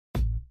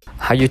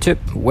Hi YouTube,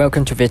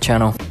 welcome to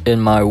Vchannel.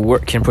 In my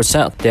working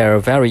process, there are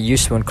very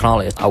useful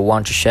knowledge I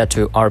want to share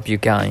to all of you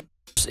guys.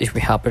 If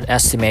we help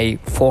estimate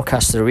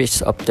forecast the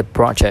risk of the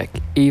project,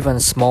 even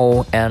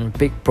small and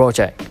big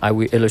project, I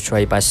will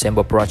illustrate by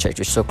simple project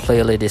to show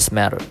clearly this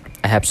matter.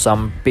 I have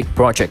some big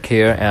project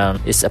here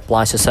and it's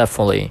applied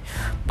successfully,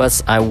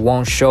 but I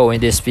won't show in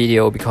this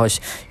video because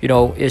it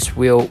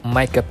will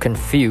make us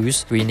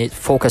confused. We need to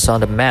focus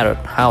on the method,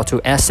 how to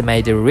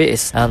estimate the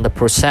risk and the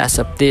process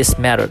of this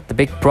method. The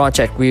big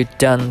project we've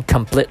done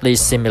completely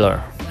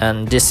similar,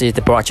 and this is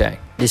the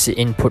project. This is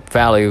input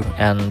value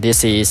and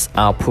this is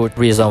output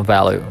result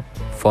value.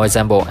 For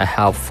example, I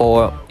have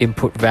 4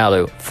 input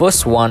value.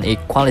 First one is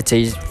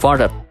quantity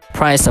product,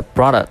 price of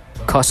product,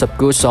 cost of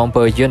goods sold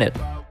per unit,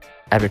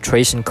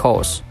 arbitration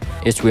cost.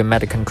 It will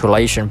make the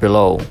calculation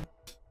below.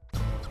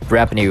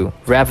 Revenue.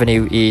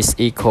 Revenue is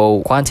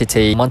equal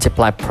quantity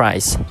multiplied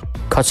price.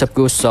 Cost of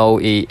goods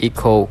sold is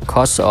equal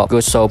cost of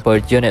goods sold per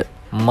unit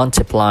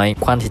multiplied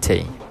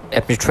quantity.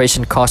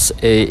 Arbitration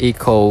cost is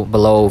equal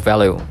below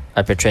value.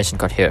 Arbitration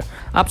cost here.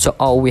 After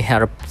all, we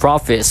have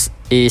profits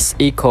is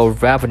equal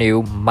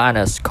revenue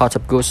minus cost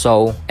of goods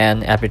sold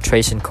and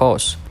arbitration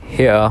cost.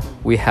 Here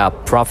we have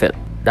profit.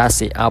 That's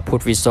the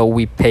output result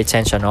we pay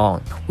attention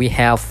on. We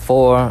have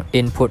 4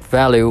 input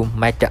value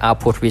make the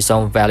output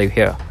result value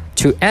here.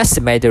 To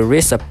estimate the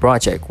risk of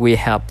project, we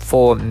have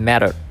 4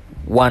 methods.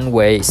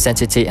 1-way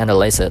sensitivity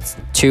analysis,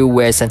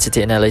 2-way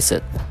sensitivity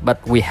analysis,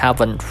 but we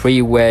haven't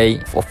 3-way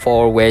or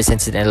 4-way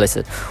sensitivity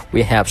analysis.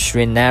 We have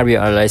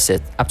scenario analysis.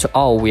 After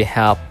all, we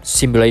have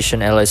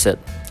simulation analysis,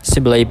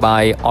 simulated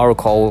by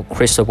Oracle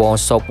Crystal Ball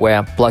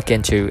software plugged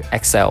into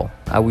Excel.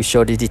 I will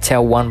show the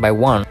detail one by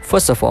one.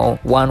 First of all,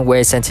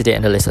 1-way sensitivity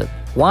analysis.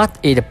 What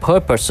is the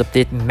purpose of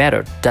this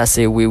method? That's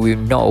it, we will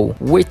know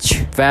which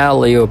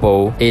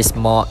variable is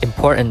more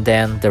important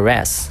than the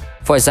rest.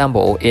 For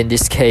example, in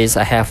this case,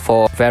 I have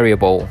 4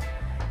 variables.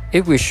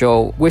 It will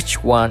show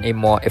which one is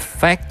more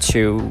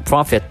effective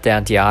profit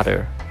than the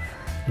other.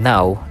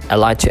 Now, I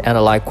like to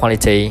analyze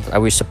quantity. I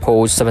will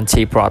suppose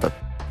 70 products.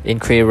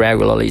 Increase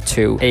regularly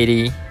to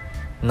 80,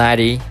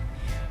 90,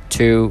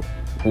 to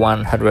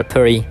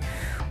 130.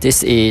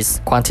 This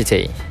is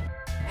quantity.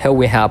 Here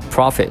we have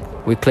profit.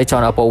 We click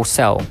on above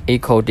cell,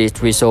 equal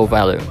this result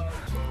value.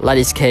 Like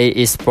this case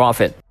is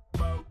profit.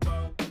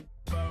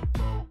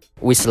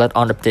 We select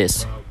all of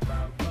this.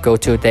 Go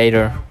to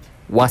data,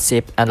 what's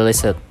if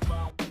analysis,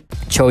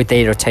 show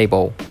data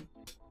table.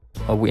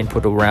 We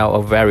input a row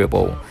of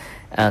variable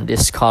and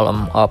this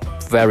column of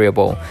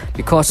variable.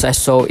 Because I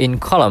saw in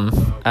column,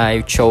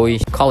 I show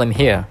column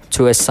here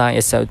to assign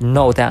itself.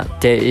 Know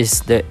that there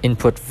is the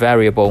input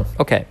variable.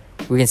 Okay,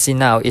 we can see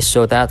now it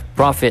shows that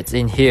profit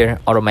in here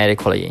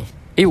automatically.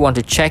 If you want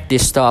to check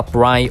this stuff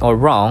right or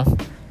wrong,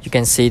 you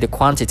can see the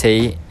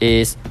quantity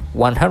is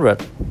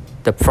 100,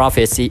 the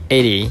profit is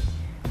 80,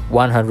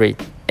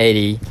 180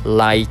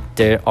 like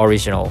the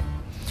original.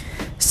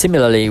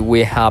 Similarly,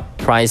 we have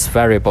price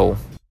variable.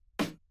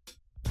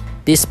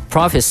 This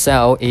profit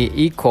cell is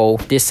equal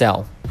this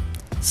cell.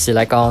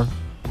 Select on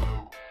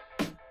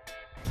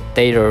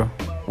data,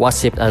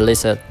 what's if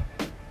analysis,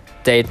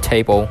 data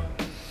table,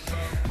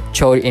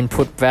 show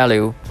input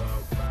value,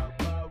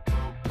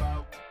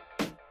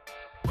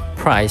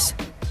 price.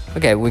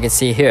 Okay, we can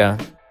see here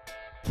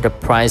the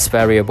price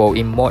variable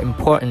is more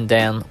important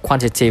than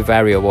quantity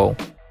variable.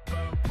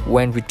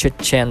 When we just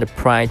change the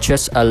price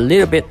just a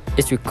little bit,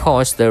 it will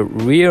cause the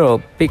real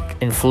big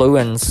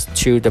influence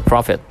to the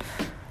profit.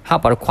 How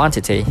about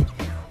quantity?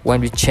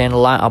 When we change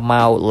line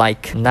amount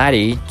like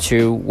 90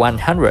 to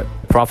 100,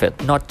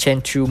 profit not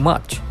change too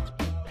much.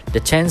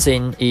 The change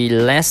is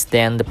less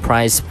than the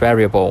price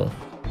variable.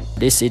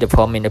 This is the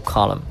form in the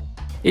column.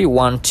 If you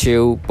want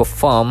to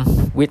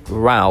perform with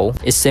row,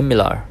 it's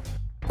similar.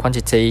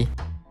 Quantity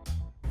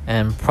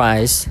and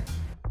price.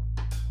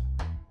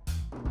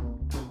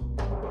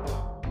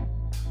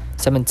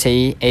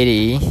 70,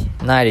 80,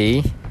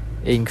 90,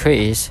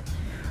 increase.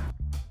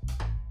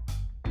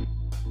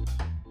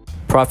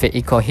 Profit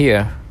equal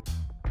here.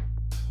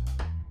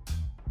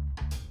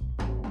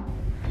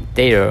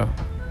 Data,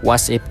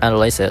 what's if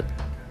analysis,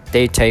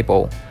 data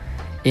table.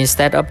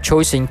 Instead of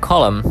choosing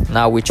column,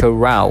 now we choose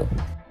row.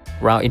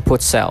 Row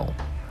input cell.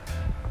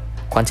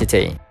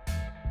 Quantity.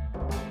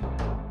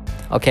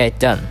 Okay,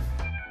 done.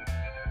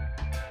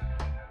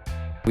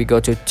 We go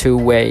to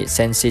 2-way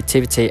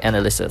sensitivity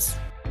analysis.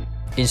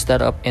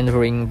 Instead of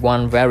entering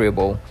 1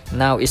 variable,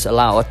 now it's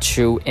allowed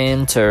to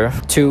enter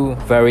 2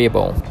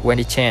 variables. When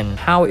it change,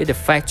 how it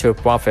affects your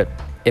profit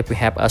if we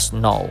have us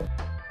know.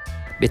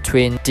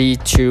 Between these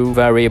 2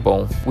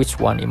 variables, which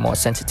one is more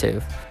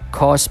sensitive?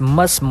 Cause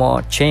much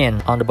more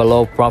change on the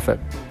below profit.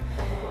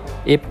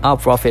 If our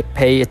profit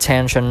pay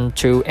attention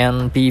to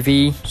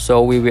NBV,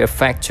 so we will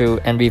affect to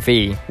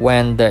NBV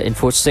when the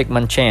input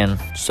segment change.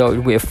 So it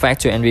will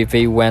affect to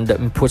NBV when the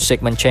input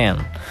segment change.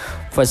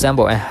 For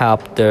example, I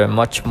have the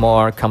much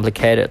more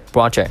complicated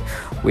project.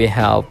 We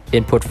have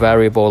input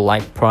variable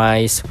like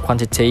price,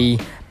 quantity,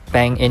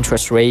 bank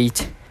interest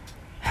rate.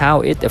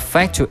 How it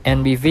affects to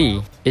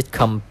NBV is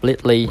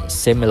completely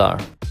similar.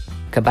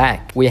 Come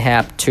back. We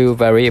have two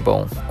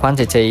variables,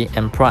 quantity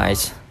and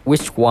price.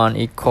 Which one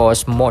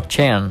equals more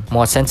change,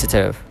 more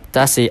sensitive?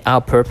 That's our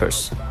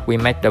purpose. We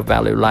make the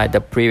value like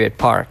the previous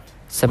part.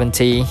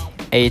 70,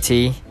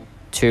 80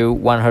 to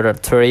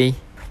 130.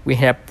 We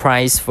have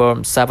price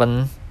from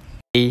 7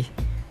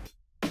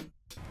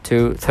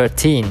 to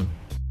 13.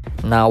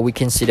 Now we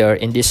consider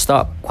in this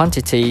step,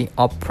 quantity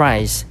or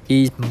price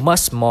is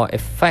much more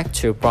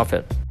effective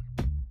profit.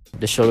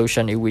 The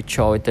solution is we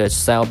choose the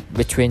cell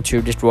between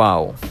two this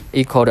row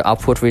equal the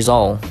output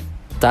result.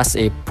 That's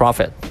a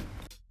profit.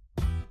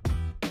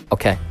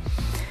 Okay.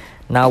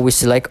 Now we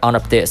select all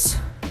of this.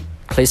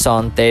 Click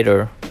on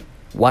data.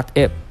 What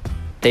if?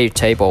 Data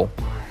table.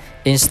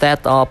 Instead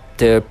of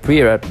the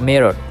period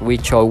method, we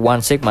choose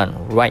one segment.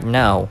 Right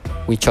now,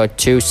 we choose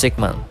two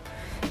segments.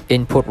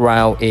 Input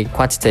row is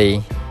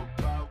quantity.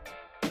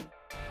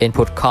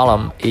 Input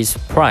column is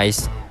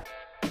price.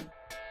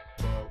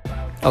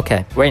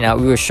 Okay, right now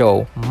we will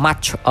show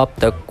much of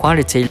the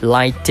quantity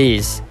like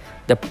this,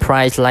 the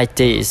price like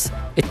this.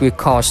 It will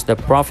cause the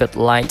profit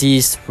like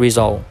this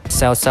result.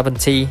 Sell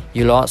 70,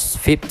 you lost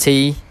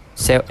 50.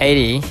 Sell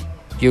 80,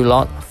 you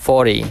lost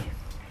 40.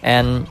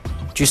 And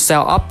you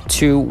sell up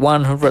to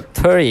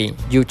 130,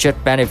 you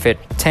just benefit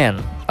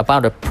 10.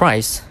 About the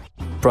price,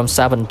 from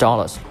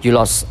 $7, you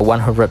lost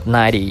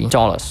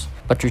 $190.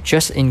 But you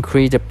just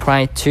increase the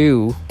price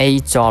to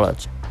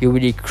 $8, you will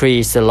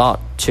decrease a lot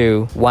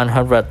to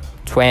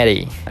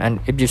 120. And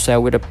if you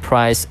sell with the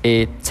price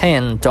is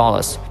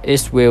 $10,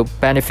 it will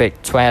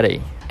benefit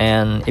 20.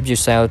 And if you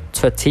sell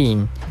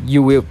 13,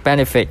 you will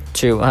benefit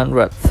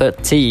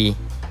 230.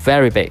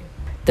 Very big.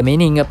 The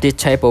meaning of this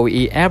table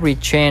is every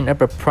change of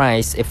the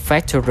price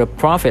affects the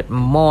profit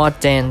more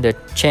than the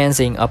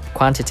changing of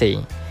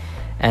quantity.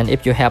 And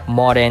if you have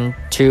more than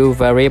two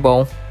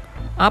variables,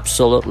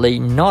 absolutely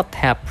not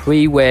have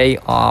three-way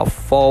or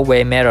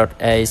four-way method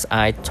as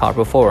I taught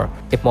before.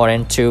 If more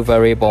than two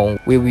variables,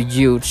 we will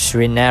use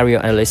scenario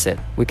analysis.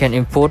 We can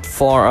input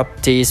four of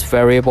these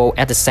variables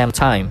at the same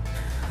time.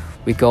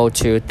 We go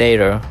to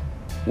data,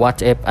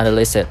 what if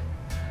analysis,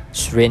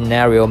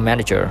 scenario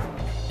manager.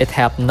 It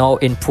have no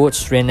input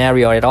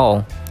scenario at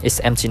all.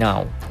 It's empty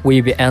now.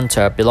 We will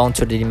enter belong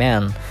to the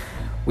demand.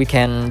 We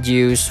can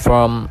use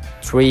from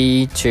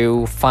 3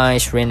 to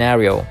 5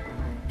 scenario.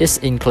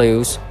 It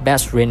includes bad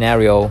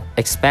scenario,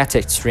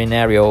 expected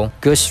scenario,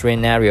 good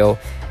scenario,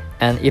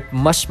 and if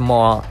much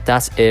more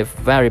that is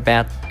very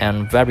bad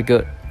and very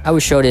good. I will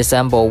show the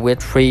example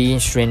with 3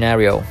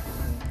 scenario.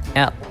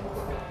 Add,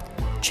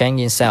 change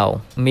in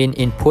cell, mean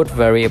input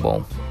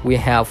variable. We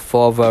have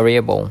 4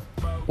 variable.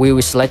 We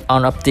will select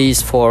one of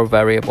these 4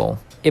 variable.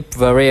 If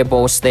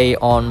variables stay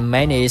on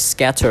many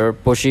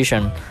scattered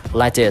positions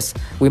like this,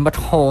 we must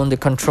hold the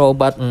control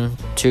button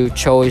to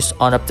choose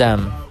one of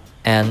them.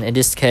 And in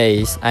this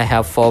case, I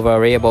have 4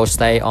 variables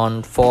stay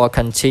on 4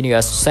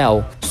 continuous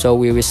cells, so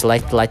we will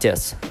select like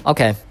this.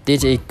 Okay,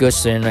 this is good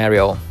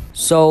scenario.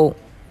 So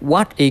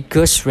what is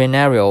good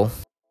scenario?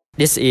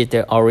 This is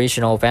the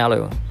original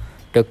value.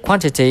 The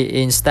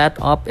quantity instead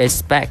of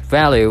expect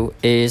value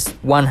is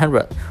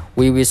 100.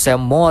 We will sell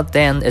more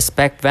than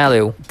expect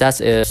value, that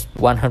is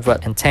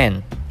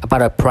 110. About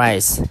the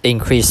price,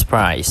 increase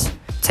price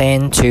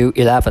 10 to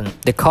 11.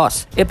 The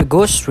cost, if a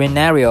good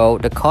scenario,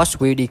 the cost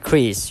will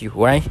decrease,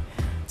 right?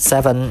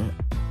 7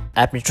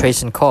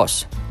 administration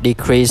costs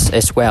decrease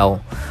as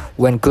well.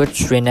 When good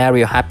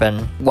scenario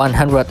happen,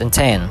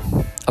 110.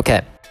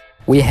 Okay,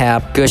 we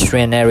have good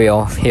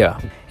scenario here.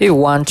 If you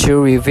want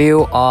to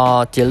review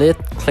or delete,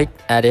 click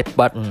edit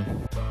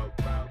button.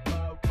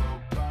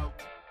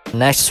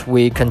 Next,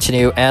 we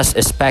continue as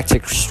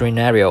expected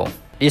scenario.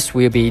 This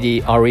will be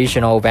the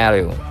original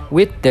value.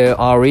 With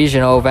the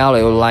original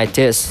value like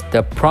this,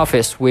 the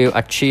profits will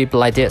achieve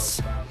like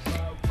this.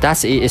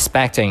 That's it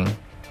expecting.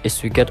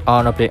 Is we get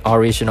all of the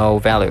original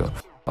value.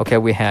 Okay,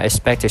 we have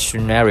expected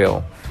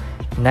scenario.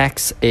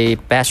 Next, a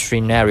bad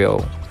scenario.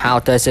 How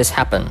does this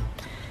happen?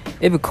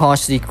 It will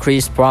cause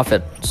decreased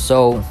profit.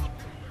 So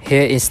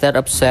here instead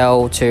of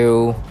sell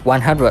to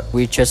 100,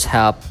 we just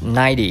have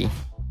 90.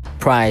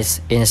 Price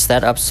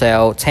instead of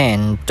sell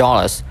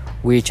 $10,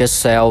 we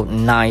just sell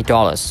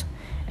 $9.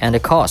 And the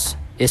cost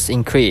is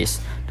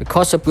increased. The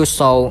cost of goods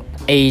sold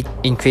 8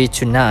 increased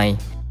to 9.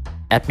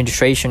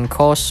 Administration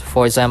cost,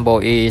 for example,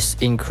 is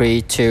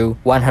increased to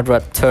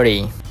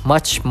 130.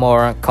 Much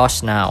more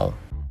cost now.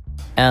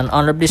 And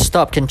under this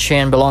stop can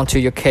change belong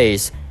to your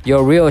case,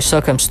 your real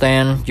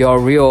circumstance, your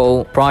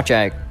real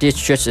project. This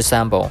is just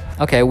example.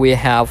 Okay, we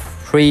have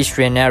 3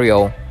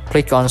 scenario.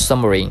 Click on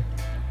summary.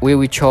 We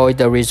will choose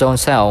the result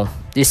cell.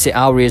 This is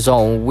our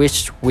result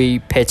which we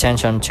pay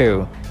attention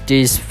to.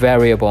 This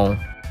variable.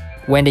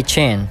 When they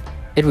change,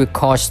 it will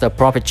cause the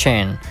profit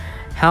change.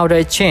 How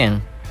they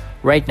change?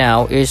 Right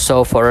now it's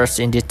shown for us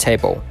in this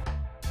table.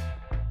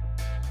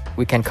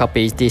 We can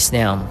copy this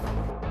now.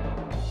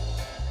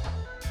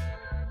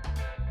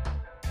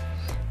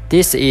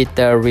 This is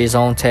the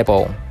result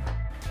table.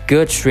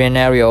 Good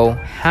scenario.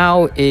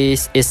 How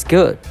is it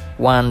good?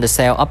 want to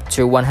sell up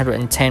to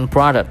 110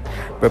 products,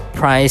 but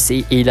price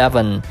is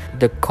 11.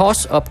 The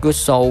cost of goods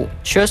sold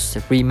should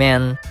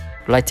remain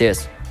like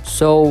this.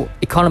 So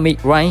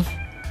economic, right?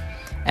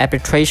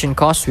 Arbitration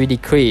cost will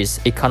decrease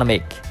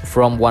economic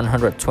from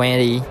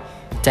 120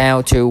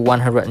 down to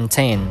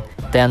 110.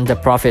 Then the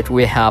profit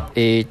we have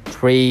is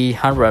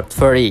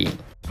 330.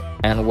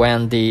 And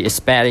when the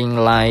expecting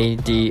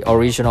like the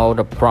original,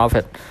 the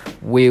profit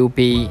will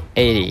be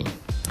 80.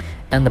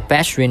 And the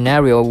best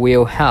scenario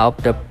will have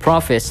the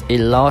profits is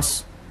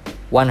loss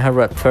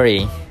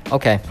 130.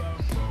 Okay,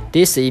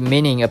 this is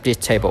meaning of this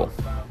table.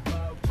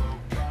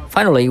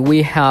 Finally,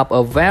 we have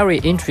a very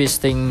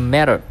interesting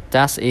method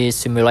that is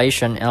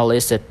simulation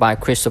analysis by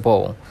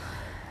Crystal.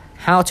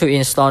 How to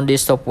install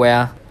this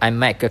software, I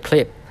make a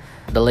clip.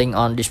 The link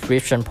on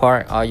description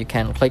part, or you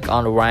can click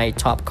on the right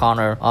top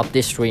corner of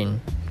this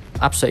screen.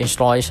 After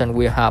installation,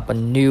 we have a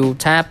new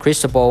tab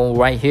Crystal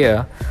right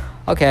here.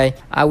 Okay,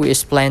 I will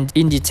explain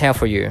in detail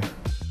for you.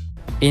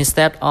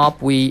 Instead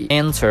of we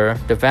enter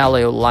the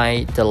value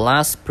like the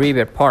last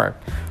previous part,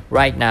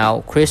 right now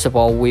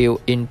Crystal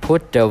will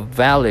input the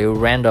value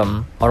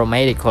random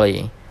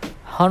automatically.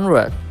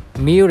 100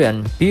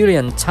 million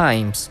billion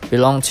times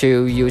belong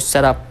to you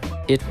setup.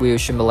 It will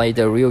simulate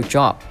the real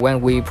job.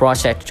 When we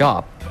project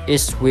job,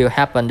 it will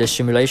happen the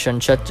simulation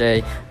such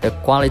as the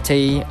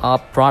quality of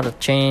product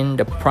chain,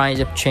 the price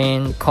of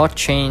chain, cost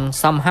chain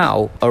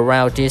somehow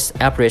around this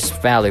average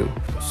value.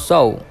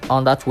 So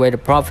on that way the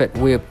profit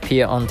will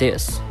appear on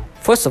this.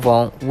 First of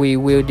all, we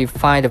will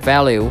define the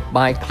value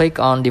by click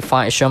on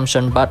define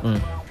assumption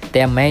button.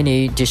 There are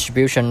many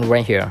distributions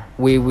right here.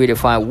 We will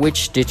define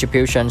which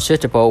distribution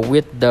suitable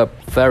with the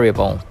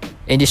variable.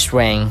 In this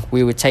range,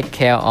 we will take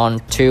care on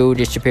two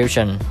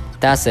distributions.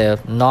 That's a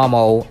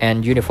normal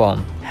and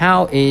uniform.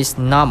 How is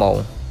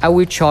normal? I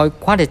will choose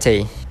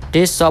quantity.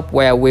 This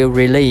software will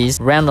release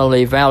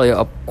randomly value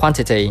of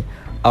quantity.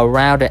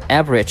 Around the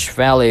average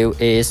value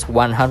is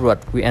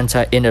 100 we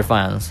enter in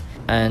advance.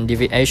 And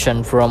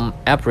deviation from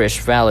average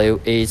value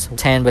is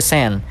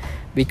 10%.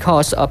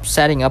 Because of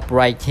setting up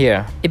right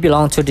here, it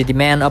belongs to the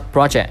demand of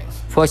project.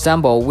 For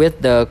example,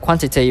 with the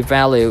quantity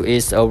value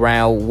is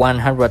around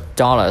 $100,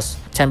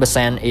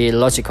 10% is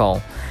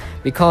logical.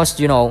 Because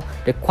you know,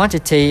 the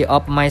quantity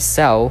of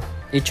myself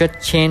it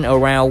just change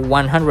around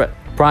 100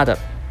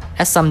 product.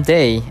 At some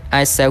day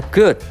I sell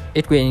good,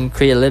 it will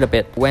increase a little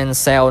bit. When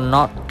sell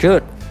not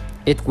good,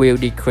 it will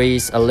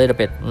decrease a little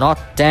bit, not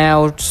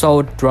down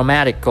so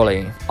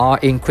dramatically or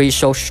increase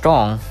so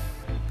strong.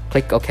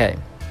 Click OK.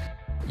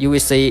 You will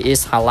see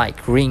it's highlight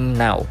green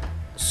now,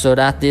 so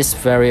that this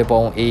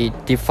variable is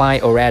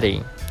defined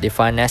already.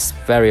 Define next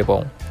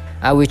variable.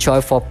 I will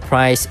choose for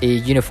price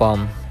is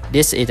uniform.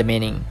 This is the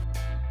meaning.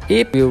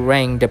 If you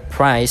rank the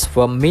price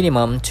from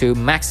minimum to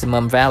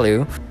maximum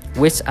value,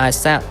 which I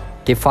set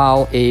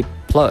default is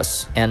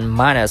plus and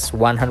minus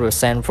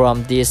 100%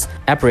 from this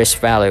average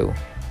value.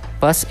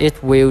 But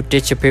it will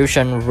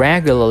distribution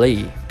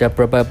regularly. The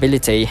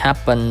probability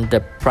happen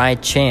the price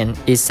change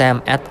is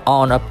same at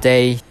all of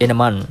day in a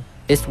month.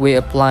 It will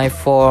apply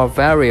for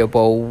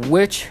variable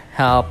which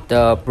have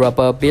the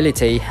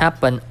probability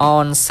happen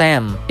on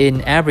same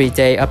in every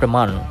day of the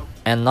month,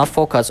 and not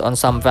focus on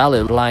some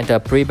value like the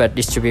previous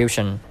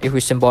distribution. If we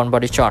symbol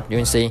body chart, you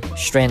can see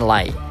straight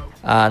line.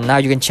 Now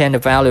you can change the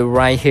value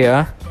right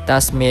here.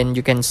 That means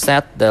you can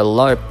set the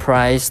lower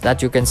price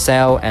that you can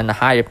sell and the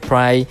higher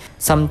price.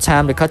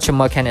 Sometimes the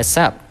customer can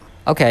accept.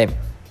 Okay,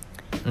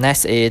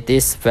 next is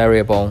this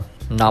variable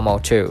normal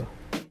too.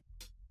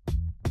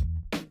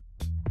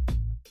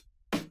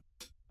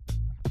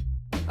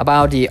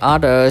 About the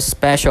other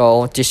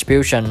special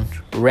distribution,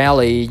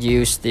 rarely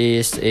used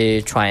is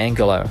a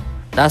triangular.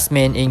 That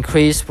means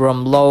increase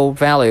from low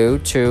value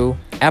to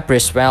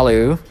average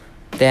value,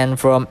 then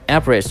from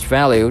average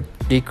value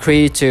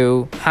decrease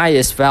to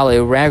highest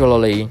value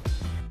regularly.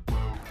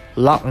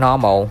 Log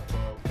normal,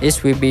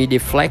 it will be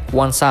deflect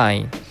one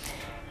side.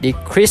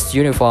 Decrease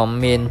uniform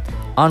means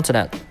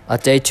alternate, a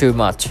day too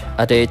much,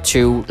 a day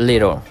too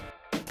little.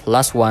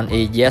 Last one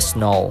is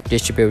yes-no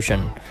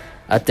distribution.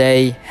 A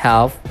day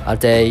half, a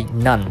day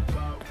none.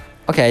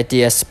 Okay,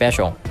 DS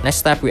special. Next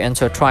step we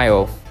enter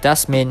trial.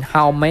 That means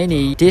how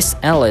many this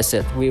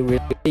analysis will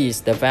release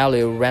the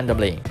value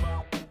randomly.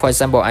 For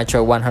example, I try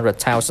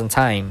 100,000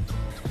 times.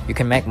 You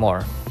can make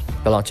more.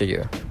 Belong to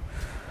you.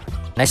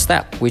 Next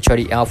step, we try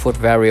the output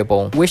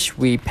variable, which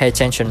we pay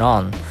attention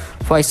on.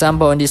 For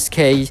example, in this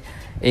case,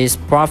 is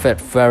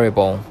profit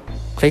variable.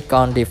 Click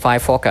on define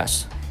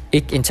forecast.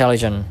 It's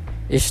intelligent.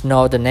 It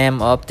knows the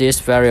name of this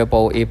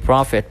variable is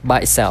profit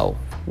by itself.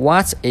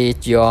 What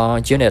is your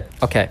unit?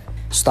 Okay,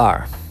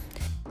 star.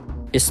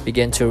 It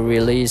begins to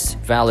release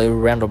value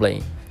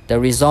randomly. The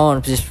result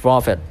of this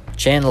profit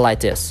change like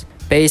this.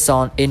 Based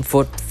on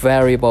input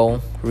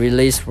variable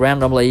released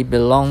randomly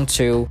belong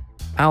to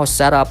our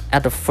setup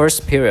at the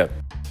first period.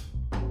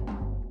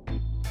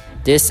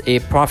 This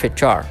is profit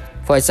chart.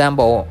 For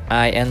example,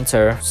 I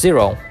enter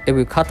 0. It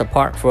will cut the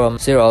part from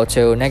 0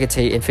 to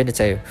negative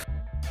infinity.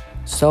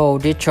 So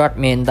this chart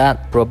means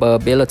that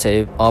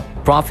probability of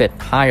profit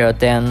higher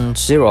than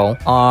 0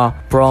 or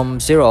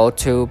from 0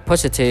 to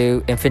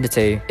positive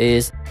infinity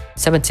is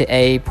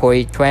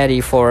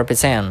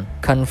 78.24%.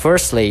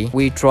 Conversely,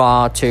 we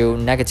draw to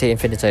negative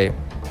infinity.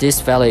 This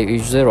value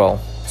is 0,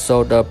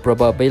 so the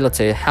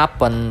probability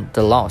happen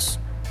the loss.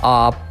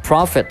 Or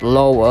profit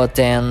lower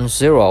than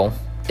 0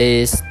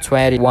 is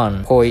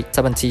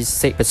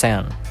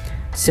 21.76%.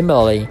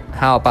 Similarly,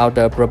 how about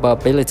the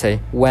probability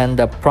when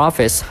the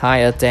profit is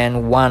higher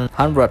than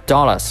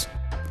 $100?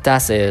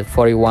 That is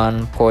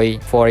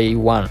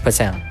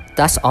 41.41%.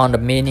 That's on the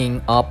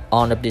meaning of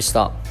on the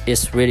stock.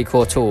 It's really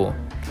cool tool.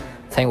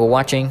 Thanks for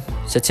watching.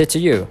 Success to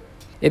you.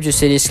 If you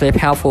see this clip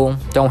helpful,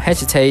 don't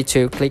hesitate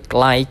to click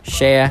like,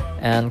 share,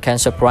 and can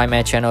subscribe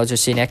my channel to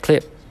see next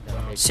clip.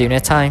 See you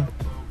next time.